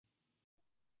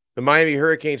The Miami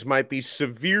Hurricanes might be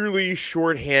severely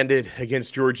shorthanded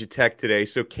against Georgia Tech today.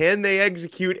 So, can they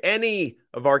execute any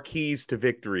of our keys to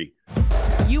victory?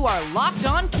 You are Locked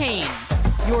On Canes,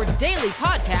 your daily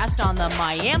podcast on the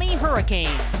Miami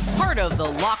Hurricanes, part of the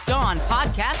Locked On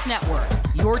Podcast Network,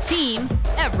 your team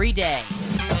every day.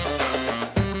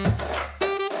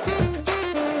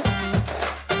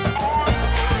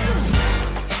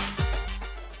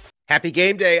 Happy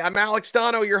game day. I'm Alex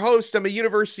Dono, your host. I'm a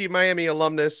University of Miami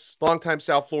alumnus, longtime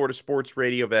South Florida sports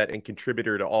radio vet, and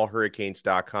contributor to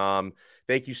allhurricanes.com.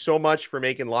 Thank you so much for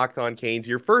making Locked On Canes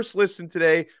your first listen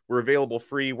today. We're available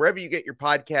free wherever you get your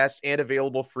podcasts and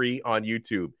available free on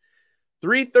YouTube.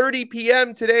 3:30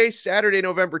 p.m. today, Saturday,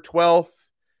 November 12th.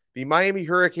 The Miami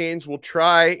Hurricanes will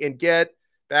try and get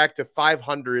back to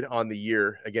 500 on the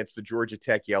year against the Georgia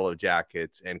Tech Yellow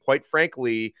Jackets. And quite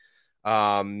frankly,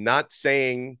 not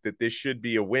saying that this should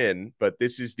be a win, but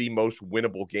this is the most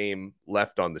winnable game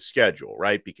left on the schedule,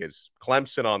 right? Because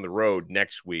Clemson on the road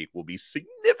next week will be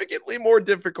significantly more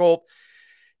difficult,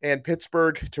 and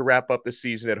Pittsburgh to wrap up the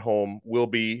season at home will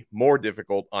be more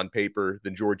difficult on paper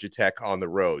than Georgia Tech on the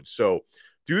road. So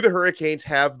do the Hurricanes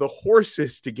have the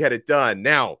horses to get it done?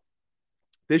 Now,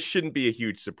 this shouldn't be a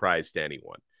huge surprise to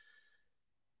anyone.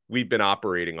 We've been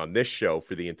operating on this show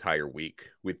for the entire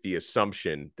week with the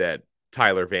assumption that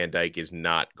Tyler Van Dyke is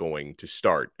not going to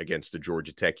start against the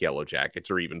Georgia Tech Yellow Jackets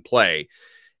or even play.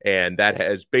 And that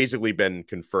has basically been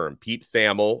confirmed. Pete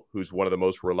Thamel, who's one of the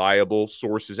most reliable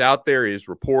sources out there, is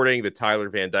reporting that Tyler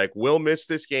Van Dyke will miss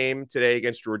this game today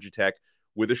against Georgia Tech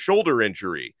with a shoulder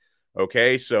injury.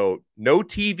 Okay, so no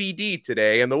TVD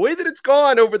today. And the way that it's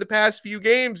gone over the past few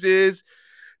games is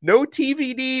no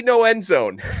TVD, no end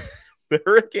zone. The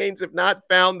Hurricanes have not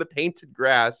found the painted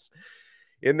grass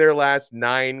in their last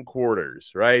 9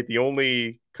 quarters, right? The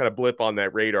only kind of blip on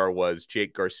that radar was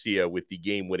Jake Garcia with the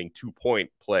game-winning 2-point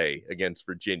play against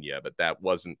Virginia, but that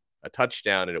wasn't a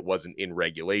touchdown and it wasn't in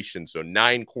regulation. So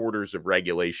 9 quarters of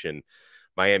regulation,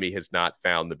 Miami has not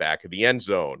found the back of the end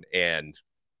zone. And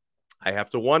I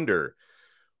have to wonder,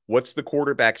 what's the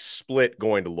quarterback split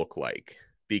going to look like?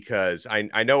 Because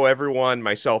I know everyone,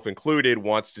 myself included,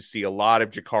 wants to see a lot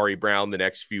of Jacurri Brown the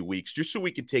next few weeks, just so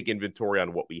we can take inventory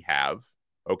on what we have.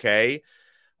 Okay.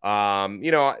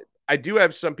 I do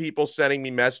have some people sending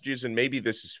me messages, and maybe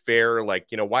this is fair. Like,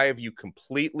 why have you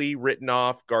completely written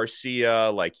off Garcia?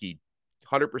 Like, he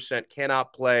 100%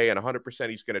 cannot play and 100%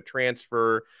 he's going to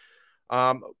transfer.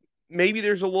 Maybe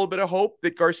there's a little bit of hope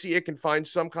that Garcia can find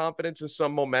some confidence and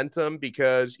some momentum,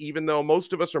 because even though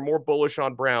most of us are more bullish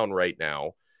on Brown right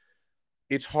now,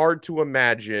 it's hard to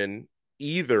imagine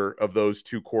either of those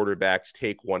two quarterbacks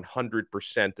take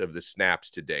 100% of the snaps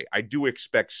today. I do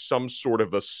expect some sort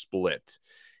of a split.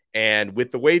 And with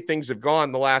the way things have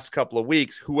gone the last couple of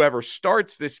weeks, whoever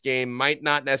starts this game might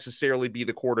not necessarily be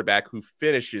the quarterback who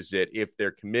finishes it if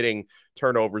they're committing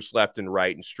turnovers left and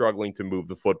right and struggling to move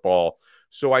the football.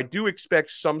 So I do expect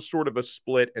some sort of a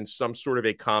split and some sort of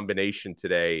a combination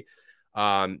today.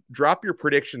 Drop your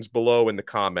predictions below in the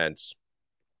comments.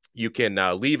 You can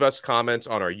leave us comments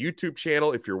on our YouTube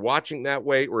channel if you're watching that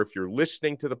way, or if you're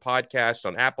listening to the podcast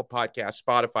on Apple Podcasts,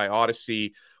 Spotify,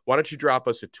 Odyssey. Why don't you drop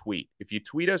us a tweet? If you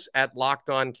tweet us at Locked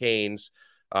On Canes,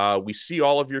 we see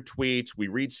all of your tweets. We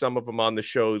read some of them on the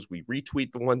shows. We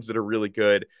retweet the ones that are really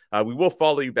good. We will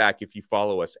follow you back if you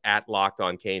follow us at Locked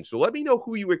On Canes. So let me know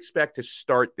who you expect to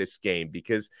start this game,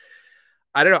 because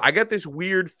I don't know. I got this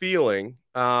weird feeling.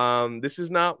 This is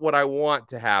not what I want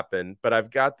to happen, but I've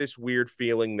got this weird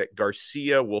feeling that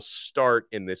Garcia will start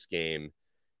in this game,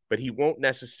 but he won't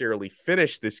necessarily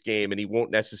finish this game, and he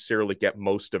won't necessarily get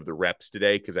most of the reps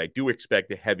today, because I do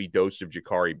expect a heavy dose of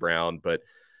Jacurri Brown, but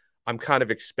I'm kind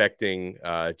of expecting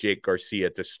Jake Garcia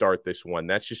to start this one.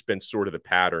 That's just been sort of the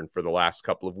pattern for the last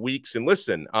couple of weeks. And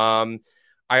listen, I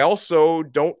also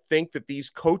don't think that these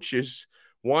coaches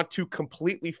want to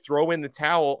completely throw in the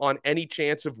towel on any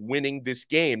chance of winning this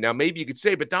game. Now, maybe you could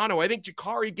say, but Dono, I think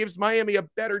Jacurri gives Miami a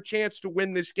better chance to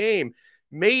win this game.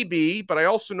 Maybe, but I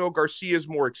also know Garcia is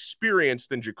more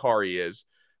experienced than Jacurri is.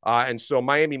 And so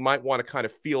Miami might want to kind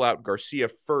of feel out Garcia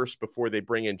first before they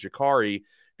bring in Jacurri,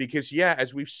 because, yeah,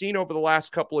 as we've seen over the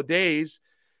last couple of days,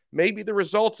 maybe the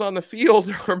results on the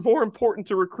field are more important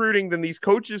to recruiting than these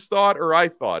coaches thought or I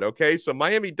thought, okay? So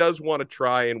Miami does want to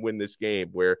try and win this game,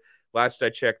 where last I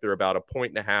checked, they're about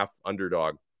 1.5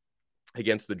 underdog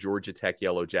against the Georgia Tech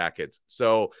Yellow Jackets.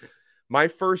 So my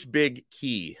first big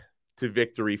key to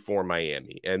victory for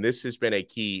Miami, and this has been a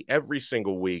key every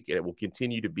single week, and it will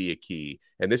continue to be a key,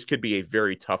 and this could be a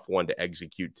very tough one to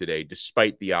execute today,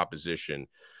 despite the opposition.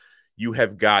 you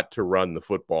have got to run the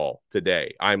football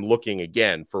today. I'm looking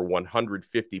again for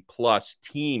 150 plus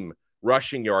team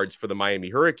rushing yards for the Miami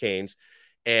Hurricanes.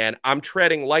 And I'm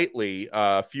treading lightly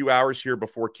a few hours here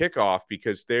before kickoff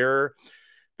because there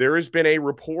has been a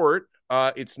report.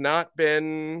 It's not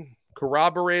been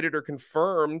corroborated or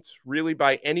confirmed really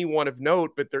by anyone of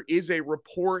note, but there is a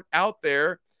report out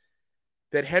there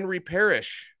that Henry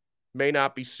Parrish may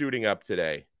not be suiting up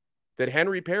today. That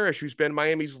Henry Parrish, who's been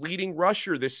Miami's leading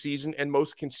rusher this season and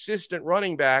most consistent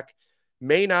running back,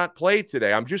 may not play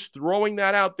today. I'm just throwing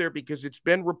that out there because it's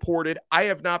been reported. I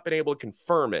have not been able to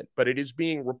confirm it, but it is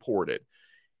being reported.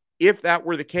 If that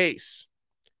were the case,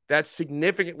 that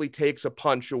significantly takes a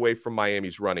punch away from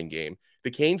Miami's running game.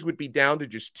 The Canes would be down to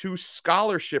just 2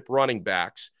 scholarship running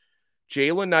backs,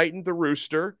 Jalen Knighton, the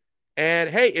Rooster.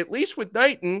 And hey, at least with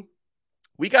Knighton,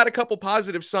 we got a couple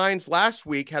positive signs last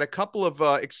week, had a couple of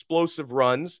explosive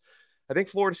runs. I think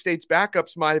Florida State's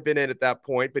backups might have been in at that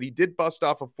point, but he did bust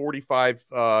off a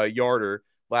 45-yarder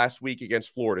last week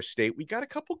against Florida State. We got a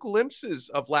couple glimpses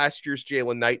of last year's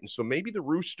Jalen Knighton, so maybe the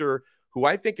Rooster, who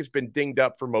I think has been dinged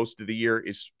up for most of the year,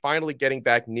 is finally getting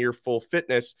back near full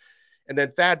fitness. And then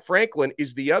Thad Franklin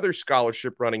is the other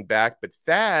scholarship running back, but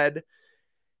Thad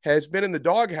has been in the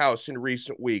doghouse in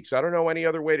recent weeks. I don't know any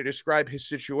other way to describe his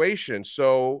situation.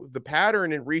 So the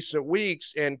pattern in recent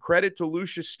weeks, and credit to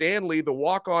Lucius Stanley, the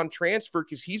walk-on transfer,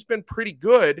 because he's been pretty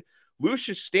good.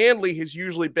 Lucius Stanley has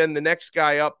usually been the next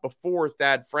guy up before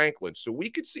Thad Franklin. So we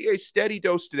could see a steady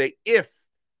dose today if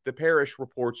the Parrish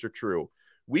reports are true.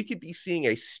 We could be seeing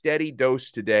a steady dose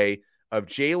today of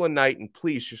Jalen Knighton.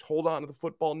 Please just hold on to the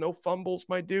football. No fumbles,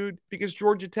 my dude, because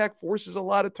Georgia Tech forces a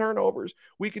lot of turnovers.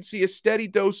 We could see a steady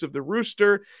dose of the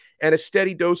Rooster and a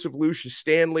steady dose of Lucius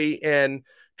Stanley. And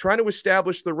trying to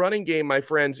establish the running game, my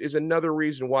friends, is another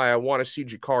reason why I want to see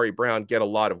Ja'Carri Brown get a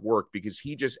lot of work, because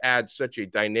he just adds such a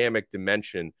dynamic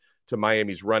dimension to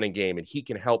Miami's running game, and he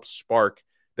can help spark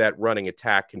that running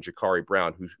attack in Ja'Carri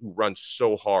Brown, who runs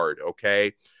so hard,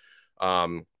 okay?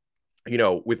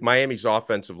 With Miami's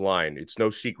offensive line, it's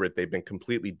no secret they've been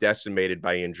completely decimated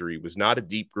by injury. It was not a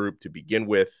deep group to begin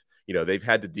with. They've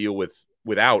had to deal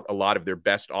without a lot of their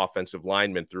best offensive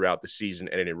linemen throughout the season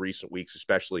and in recent weeks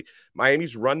especially.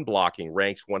 Miami's run blocking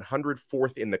ranks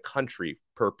 104th in the country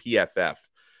per PFF,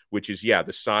 which is,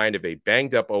 the sign of a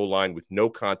banged-up O-line with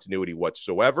no continuity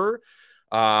whatsoever.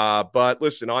 But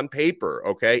listen, on paper,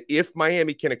 okay, if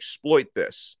Miami can exploit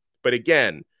this, but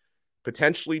again,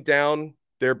 potentially down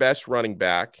their best running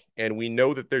back, and we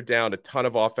know that they're down a ton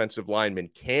of offensive linemen.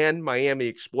 Can Miami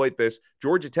exploit this?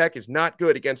 Georgia Tech is not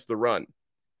good against the run.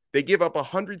 They give up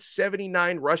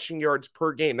 179 rushing yards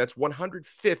per game. That's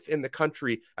 105th in the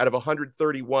country out of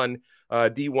 131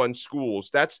 D1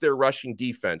 schools. That's their rushing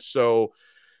defense. So,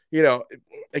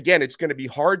 again, it's going to be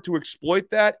hard to exploit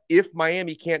that if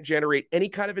Miami can't generate any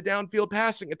kind of a downfield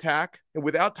passing attack. And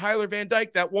without Tyler Van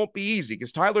Dyke, that won't be easy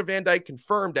because Tyler Van Dyke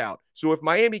confirmed out. So if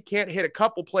Miami can't hit a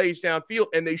couple plays downfield,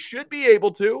 and they should be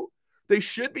able to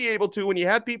when you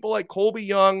have people like Colby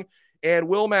Young and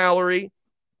Will Mallory,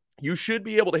 you should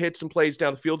be able to hit some plays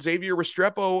down the field. Xavier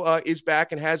Restrepo is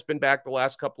back and has been back the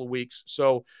last couple of weeks.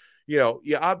 So,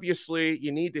 obviously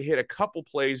you need to hit a couple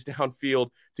plays downfield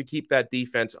to keep that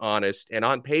defense honest. And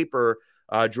on paper,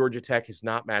 Georgia Tech has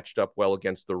not matched up well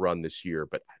against the run this year.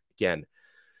 But again,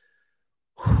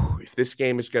 if this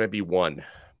game is going to be won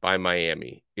by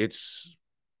Miami,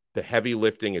 the heavy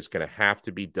lifting is going to have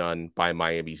to be done by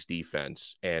Miami's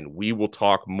defense. And we will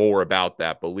talk more about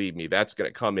that. Believe me, that's going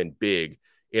to come in big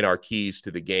in our keys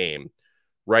to the game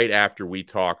right after we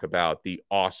talk about the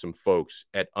awesome folks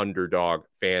at Underdog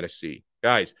Fantasy.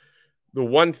 Guys, the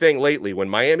one thing lately, when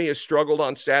Miami has struggled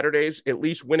on Saturdays, at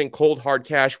least winning cold hard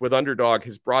cash with Underdog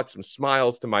has brought some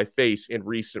smiles to my face in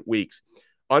recent weeks.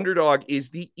 Underdog is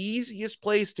the easiest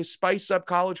place to spice up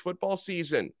college football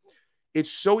season.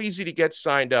 It's so easy to get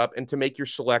signed up and to make your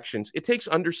selections. It takes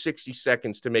under 60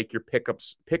 seconds to make your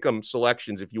pick'em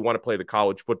selections if you want to play the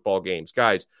college football games.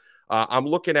 Guys, I'm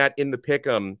looking at in the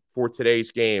pick'em for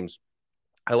today's games.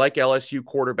 I like LSU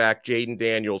quarterback Jaden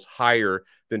Daniels higher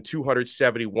than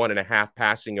 271.5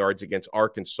 passing yards against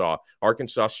Arkansas.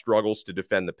 Arkansas struggles to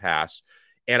defend the pass.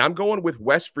 And I'm going with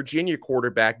West Virginia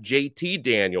quarterback JT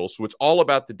Daniels. So it's all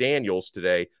about the Daniels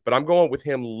today, but I'm going with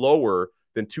him lower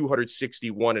than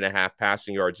 261.5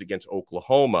 passing yards against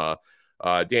Oklahoma.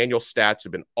 Daniel's stats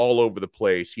have been all over the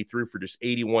place. He threw for just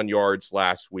 81 yards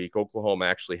last week. Oklahoma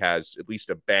actually has at least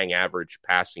a bang average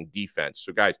passing defense.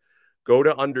 So guys, go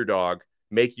to Underdog,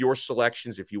 make your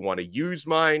selections. If you want to use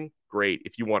mine, great.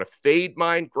 If you want to fade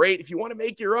mine, great. If you want to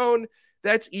make your own,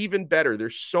 that's even better.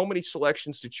 There's so many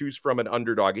selections to choose from at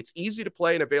Underdog. It's easy to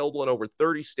play and available in over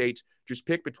 30 states. Just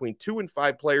pick between 2 and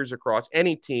 5 players across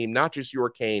any team, not just your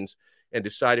Canes, and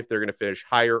decide if they're going to finish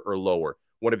higher or lower.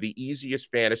 One of the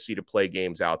easiest fantasy to play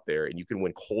games out there, and you can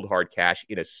win cold hard cash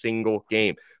in a single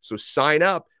game. So sign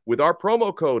up with our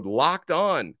promo code Locked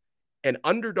On, and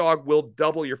Underdog will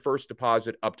double your first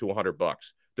deposit up to $100.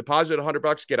 Deposit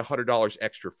 $100, get $100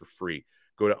 extra for free.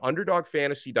 Go to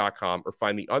UnderdogFantasy.com or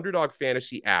find the Underdog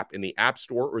Fantasy app in the App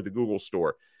Store or the Google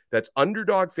Store. That's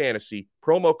Underdog Fantasy,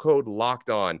 promo code Locked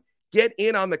On. Get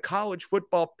in on the college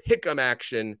football pick'em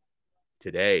action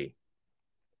today.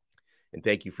 And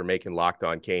thank you for making Locked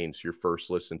On Canes your first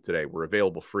listen today. We're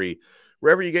available free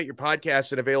wherever you get your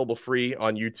podcasts and available free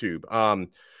on YouTube.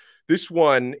 This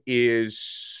one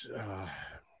is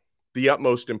the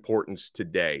utmost importance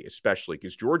today, especially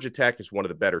because Georgia Tech is one of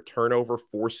the better turnover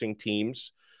forcing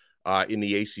teams in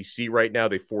the ACC right now.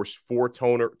 They forced 4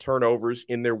 turnovers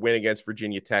in their win against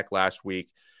Virginia Tech last week.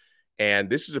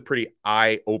 And this is a pretty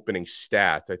eye-opening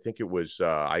stat. I think it was,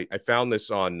 I found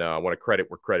this on, I want to credit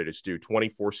where credit is due,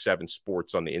 24/7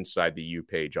 Sports on the Inside the U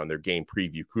page on their game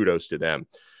preview. Kudos to them.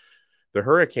 The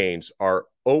Hurricanes are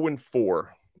 0-4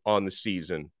 on the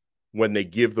season when they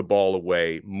give the ball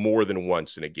away more than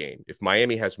once in a game. If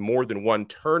Miami has more than 1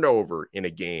 turnover in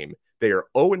a game, they are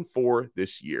 0-4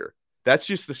 this year. That's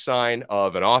just the sign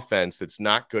of an offense that's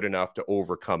not good enough to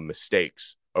overcome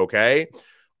mistakes, okay?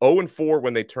 0-4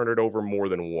 when they turn it over more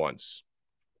than once.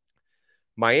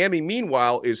 Miami,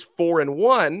 meanwhile, is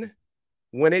 4-1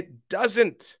 when it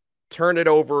doesn't turn it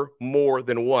over more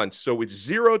than once. So it's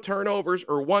 0 turnovers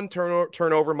or 1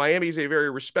 turnover. Miami is a very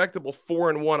respectable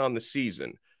 4-1 on the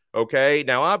season. Okay.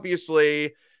 Now,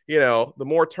 obviously, the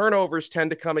more turnovers tend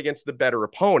to come against the better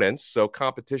opponents. So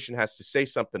competition has to say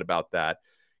something about that.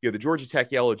 The Georgia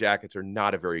Tech Yellow Jackets are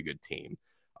not a very good team.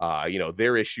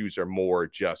 Their issues are more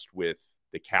just with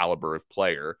the caliber of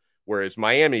player, whereas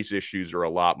Miami's issues are a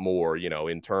lot more,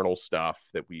 internal stuff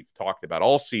that we've talked about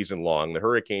all season long. The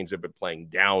Hurricanes have been playing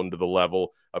down to the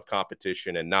level of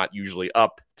competition and not usually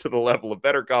up to the level of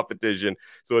better competition.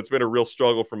 So it's been a real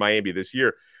struggle for Miami this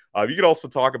year. You could also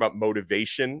talk about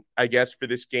motivation, I guess, for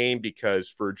this game, because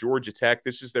for Georgia Tech,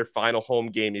 this is their final home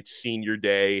game. It's senior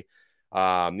day.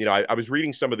 I was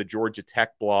reading some of the Georgia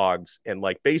Tech blogs, and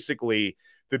basically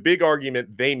the big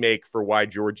argument they make for why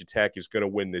Georgia Tech is going to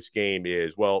win this game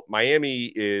is, well,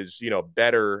 Miami is,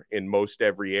 better in most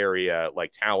every area,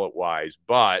 talent-wise,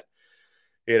 but,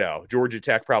 Georgia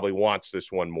Tech probably wants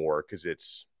this one more because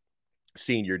it's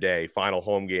senior day, final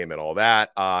home game and all that.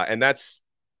 And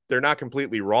they're not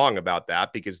completely wrong about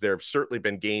that, because there have certainly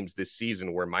been games this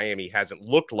season where Miami hasn't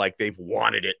looked like they've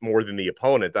wanted it more than the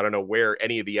opponent. I don't know where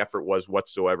any of the effort was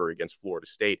whatsoever against Florida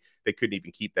State. They couldn't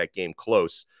even keep that game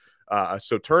close.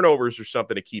 So turnovers are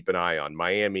something to keep an eye on.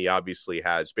 Miami obviously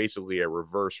has basically a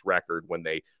reverse record when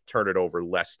they turn it over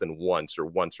less than once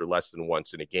or less than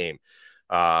once in a game.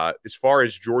 As far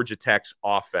as Georgia Tech's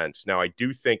offense, now I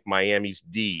do think Miami's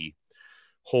D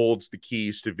holds the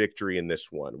keys to victory in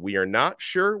this one. We are not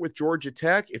sure with Georgia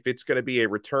Tech if it's going to be a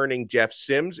returning Jeff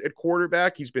Sims at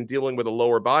quarterback. He's been dealing with a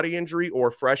lower body injury, or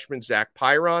freshman Zach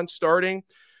Pyron starting.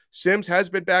 Sims has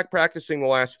been back practicing the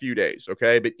last few days,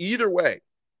 okay? But either way,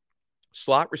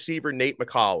 slot receiver Nate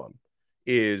McCollum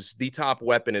is the top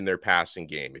weapon in their passing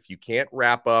game. If you can't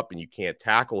wrap up and you can't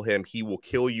tackle him, he will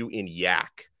kill you in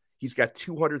yak. He's got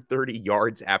 230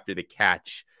 yards after the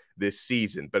catch this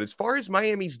season. But as far as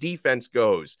Miami's defense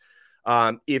goes,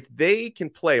 if they can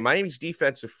play, Miami's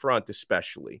defensive front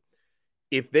especially,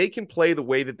 if they can play the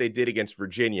way that they did against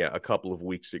Virginia a couple of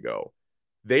weeks ago,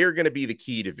 they are going to be the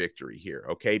key to victory here,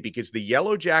 okay? Because the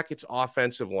Yellow Jackets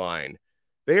offensive line,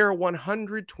 they are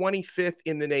 125th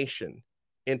in the nation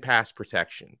in pass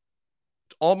protection.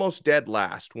 It's almost dead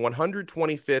last,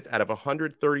 125th out of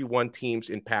 131 teams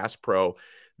in pass pro.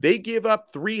 They give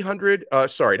up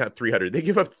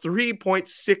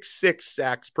 3.66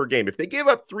 sacks per game. If they give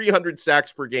up 300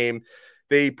 sacks per game,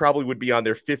 they probably would be on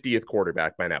their 50th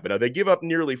quarterback by now. But no, they give up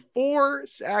nearly 4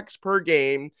 sacks per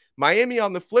game. Miami,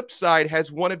 on the flip side,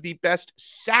 has one of the best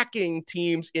sacking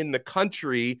teams in the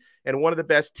country and one of the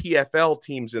best TFL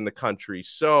teams in the country.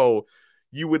 So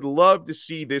you would love to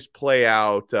see this play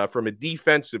out from a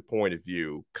defensive point of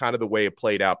view, kind of the way it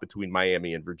played out between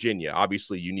Miami and Virginia.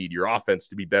 Obviously, you need your offense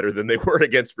to be better than they were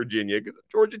against Virginia, because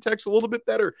Georgia Tech's a little bit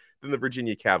better than the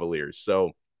Virginia Cavaliers.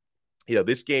 So,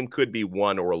 this game could be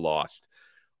won or lost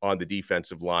on the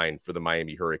defensive line for the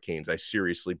Miami Hurricanes. I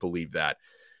seriously believe that.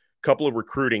 Couple of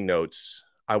recruiting notes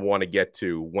I want to get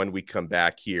to when we come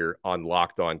back here on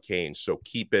Locked On Canes. So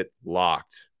keep it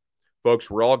locked.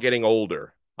 Folks, we're all getting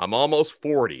older. I'm almost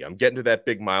 40. I'm getting to that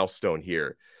big milestone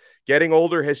here. Getting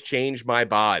older has changed my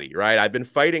body, right? I've been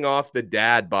fighting off the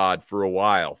dad bod for a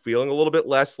while, feeling a little bit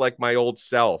less like my old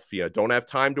self. Don't have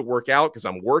time to work out because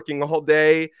I'm working all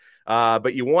day.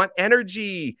 But you want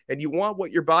energy and you want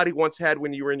what your body once had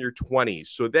when you were in your 20s.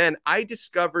 So then I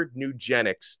discovered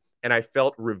Nugenix and I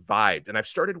felt revived and I've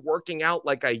started working out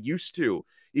like I used to.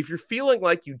 If you're feeling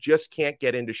like you just can't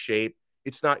get into shape,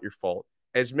 it's not your fault.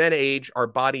 As men age, our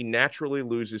body naturally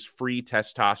loses free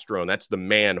testosterone. That's the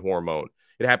man hormone.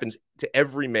 It happens to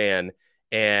every man,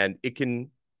 and it can,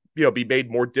 be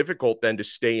made more difficult then to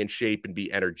stay in shape and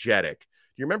be energetic. Do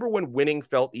you remember when winning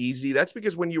felt easy? That's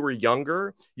because when you were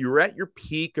younger, you were at your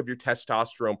peak of your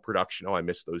testosterone production. Oh, I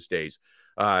miss those days.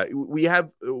 We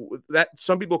have that.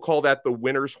 Some people call that the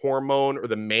winner's hormone or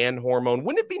the man hormone.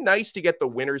 Wouldn't it be nice to get the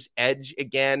winner's edge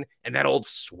again and that old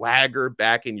swagger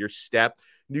back in your step?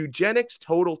 Nugenix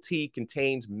Total T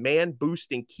contains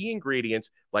man-boosting key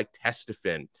ingredients like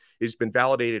testofen. It has been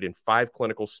validated in 5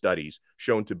 clinical studies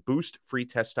shown to boost free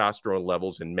testosterone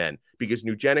levels in men because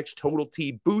Nugenix Total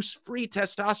T boosts free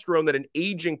testosterone that an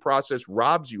aging process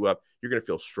robs you of. You're going to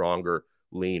feel stronger,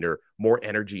 leaner, more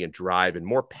energy and drive, and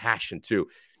more passion too.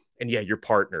 And yeah, your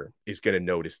partner is going to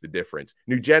notice the difference.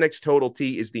 Nugenix Total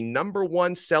T is the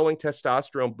 #1 selling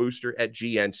testosterone booster at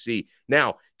GNC.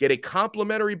 Now, get a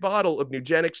complimentary bottle of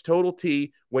Nugenix Total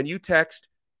T when you text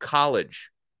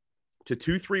COLLEGE to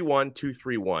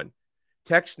 231-231.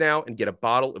 Text now and get a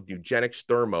bottle of Nugenix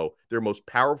Thermo, their most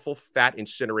powerful fat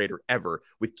incinerator ever,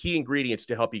 with key ingredients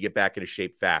to help you get back into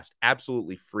shape fast.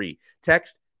 Absolutely free.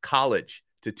 Text COLLEGE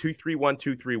to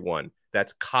 231-231.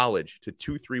 That's COLLEGE to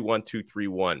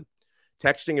 231-231.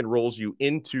 Texting enrolls you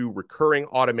into recurring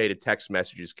automated text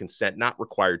messages. Consent not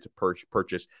required to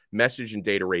purchase. Message and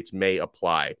data rates may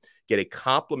apply. Get a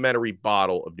complimentary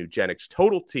bottle of Nugenix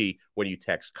Total T when you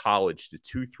text COLLEGE to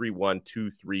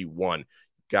 231-231.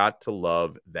 Got to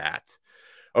love that.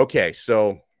 Okay,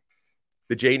 so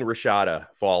the Jaden Rashada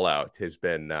fallout has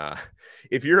been,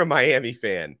 if you're a Miami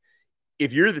fan,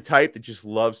 if you're the type that just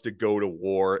loves to go to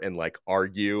war and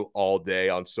argue all day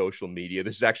on social media,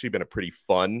 this has actually been a pretty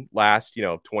fun last,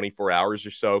 24 hours or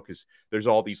so, because there's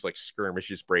all these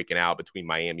skirmishes breaking out between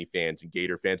Miami fans and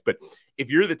Gator fans. But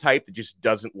if you're the type that just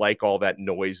doesn't like all that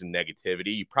noise and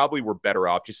negativity, you probably were better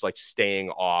off just staying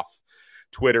off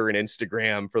Twitter and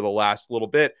Instagram for the last little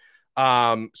bit.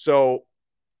 So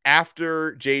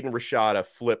after Jaden Rashada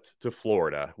flipped to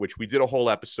Florida, which we did a whole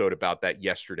episode about that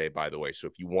yesterday, by the way. So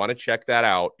if you want to check that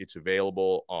out, it's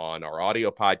available on our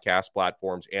audio podcast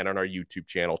platforms and on our YouTube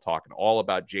channel, talking all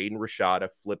about Jaden Rashada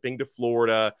flipping to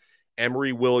Florida,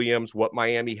 Emory Williams, what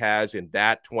Miami has in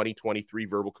that 2023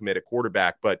 verbal committed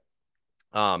quarterback. But,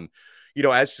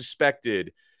 as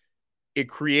suspected, it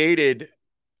created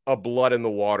a blood in the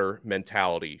water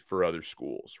mentality for other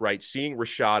schools, right? Seeing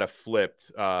Rashada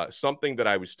flipped, something that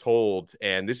I was told,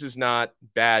 and this is not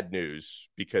bad news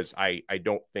because I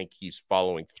don't think he's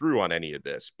following through on any of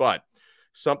this, but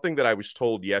something that I was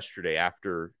told yesterday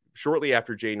shortly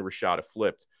after Jaden Rashada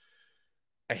flipped,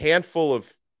 a handful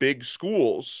of big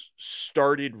schools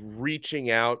started reaching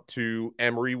out to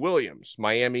Emory Williams,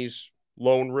 Miami's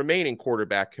lone remaining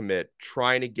quarterback commit,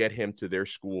 trying to get him to their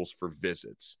schools for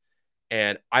visits.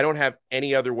 And I don't have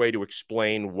any other way to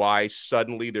explain why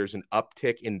suddenly there's an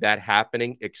uptick in that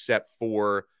happening, except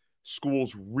for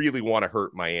schools really want to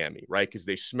hurt Miami, right? Because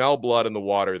they smell blood in the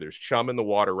water. There's chum in the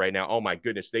water right now. Oh, my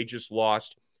goodness. They just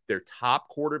lost their top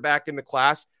quarterback in the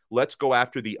class. Let's go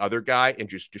after the other guy and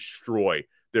just destroy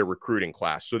their recruiting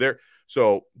class. So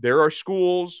there are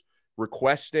schools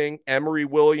requesting Emory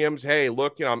Williams. Hey,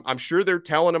 look, I'm sure they're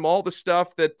telling him all the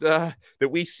stuff that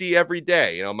we see every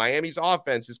day. Miami's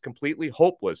offense is completely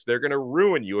hopeless. They're going to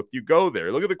ruin you if you go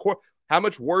there. Look at how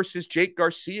much worse has Jake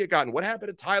Garcia gotten? What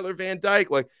happened to Tyler Van Dyke?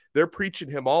 They're preaching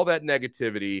him all that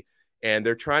negativity, and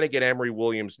they're trying to get Emory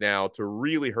Williams now to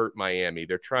really hurt Miami.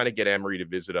 They're trying to get Emory to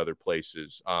visit other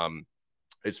places.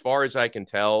 As far as I can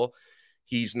tell,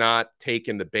 he's not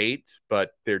taken the bait,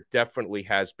 but there definitely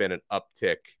has been an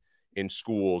uptick in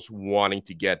schools wanting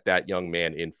to get that young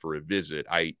man in for a visit.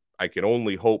 I can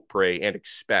only hope, pray, and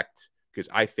expect, because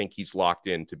I think he's locked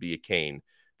in to be a Cane,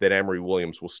 that Emory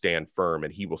Williams will stand firm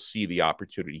and he will see the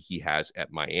opportunity he has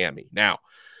at Miami. Now,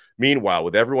 meanwhile,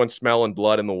 with everyone smelling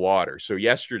blood in the water, so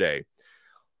yesterday,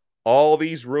 all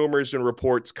these rumors and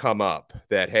reports come up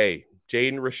that, hey,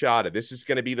 Jaden Rashada, this is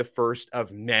going to be the first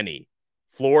of many.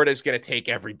 Florida's going to take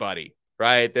everybody.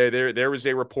 Right. There was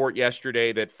a report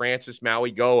yesterday that Francis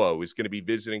Mauigoa is going to be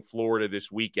visiting Florida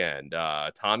this weekend.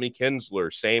 Tommy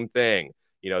Kinsler, same thing.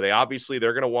 They're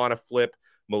going to want to flip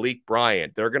Malik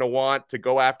Bryant. They're going to want to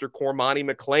go after Cormani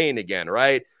McClain again,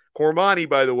 right? Cormani,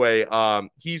 by the way,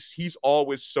 he's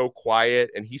always so quiet,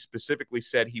 and he specifically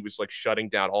said he was like shutting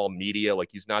down all media, like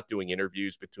he's not doing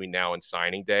interviews between now and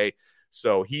signing day.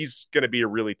 So he's going to be a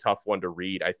really tough one to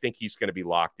read. I think he's going to be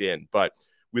locked in. But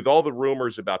with all the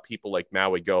rumors about people like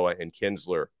Mauigoa and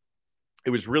Kinsler, it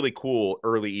was really cool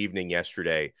early evening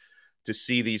yesterday to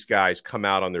see these guys come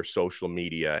out on their social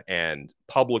media and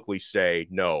publicly say,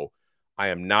 no, I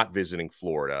am not visiting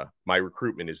Florida. My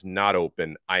recruitment is not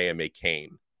open. I am a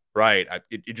Cane. Right.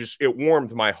 It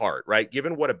warmed my heart, right?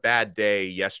 Given what a bad day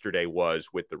yesterday was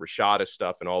with the Rashada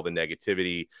stuff and all the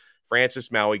negativity, Francis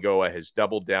Mauigoa has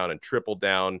doubled down and tripled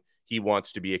down. He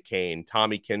wants to be a Cane.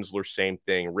 Tommy Kinsler, same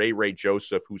thing. Ray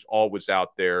Joseph, who's always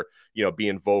out there,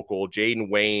 being vocal. Jaden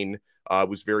Wayne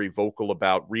was very vocal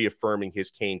about reaffirming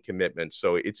his Cane commitment.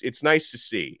 So it's nice to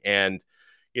see. And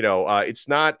it's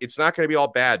not going to be all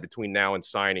bad between now and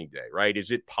signing day, right?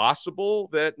 Is it possible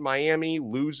that Miami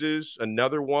loses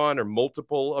another one or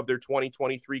multiple of their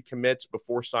 2023 commits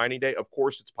before signing day? Of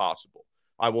course it's possible.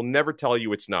 I will never tell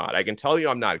you it's not. I can tell you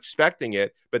I'm not expecting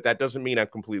it, but that doesn't mean I'm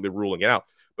completely ruling it out.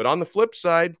 But on the flip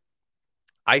side,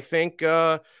 I think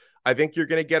you're going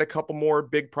to get a couple more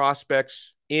big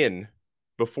prospects in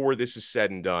before this is said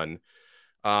and done.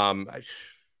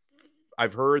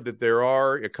 I've heard that there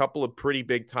are a couple of pretty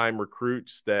big time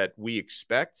recruits that we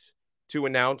expect to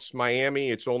announce Miami.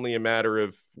 It's only a matter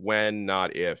of when,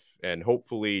 not if. And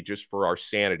hopefully, just for our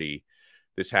sanity,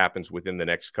 this happens within the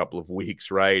next couple of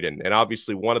weeks, right? And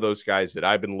obviously, one of those guys that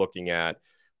I've been looking at,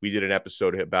 we did an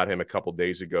episode about him a couple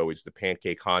days ago, is the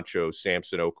Pancake Honcho,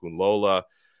 Samson Okunlola.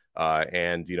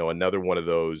 And another one of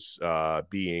those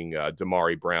being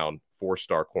Damari Brown,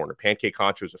 4-star corner. Pancake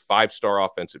Honcho is a 5-star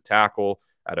offensive tackle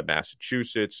out of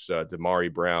Massachusetts.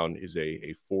 Damari Brown is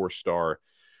a 4-star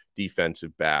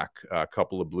defensive back, a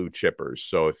couple of blue chippers.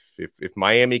 So if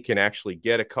Miami can actually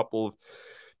get a couple of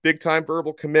big time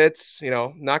verbal commits,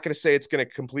 not going to say it's going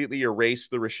to completely erase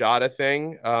the Rashada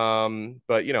thing,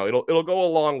 but it'll go a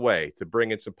long way to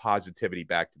bring in some positivity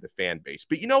back to the fan base.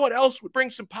 But you know what else would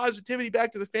bring some positivity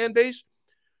back to the fan base?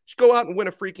 Just go out and win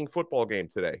a freaking football game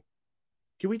today.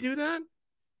 Can we do that?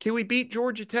 Can we beat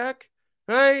Georgia Tech?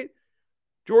 Right?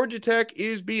 Georgia Tech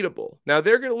is beatable. Now,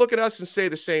 they're going to look at us and say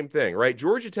the same thing, right?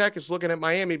 Georgia Tech is looking at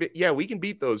Miami, but yeah, we can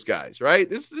beat those guys, right?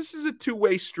 This is a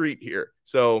two-way street here.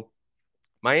 So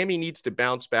Miami needs to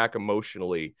bounce back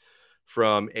emotionally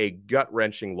from a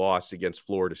gut-wrenching loss against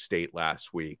Florida State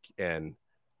last week. And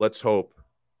let's hope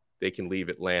they can leave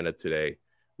Atlanta today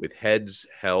with heads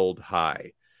held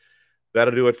high.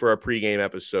 That'll do it for our pregame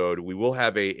episode. We will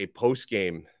have a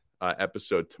postgame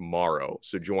episode tomorrow,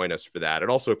 so join us for that. And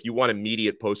also, if you want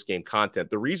immediate post-game content,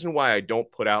 the reason why I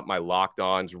don't put out my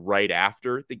locked-ons right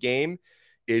after the game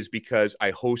is because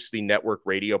I host the network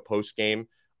radio post-game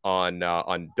on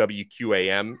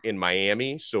WQAM in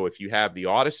Miami. So if you have the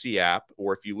Odyssey app,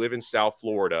 or if you live in South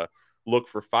Florida, look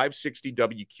for 560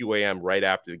 WQAM right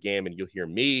after the game, and you'll hear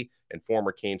me and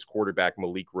former Canes quarterback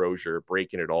Malik Rozier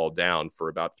breaking it all down for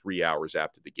about 3 hours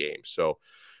after the game. So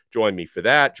join me for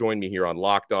that. Join me here on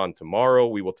Locked On tomorrow.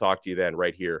 We will talk to you then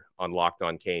right here on Locked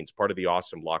On Canes, part of the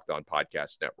awesome Locked On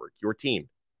Podcast Network, your team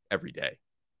every day.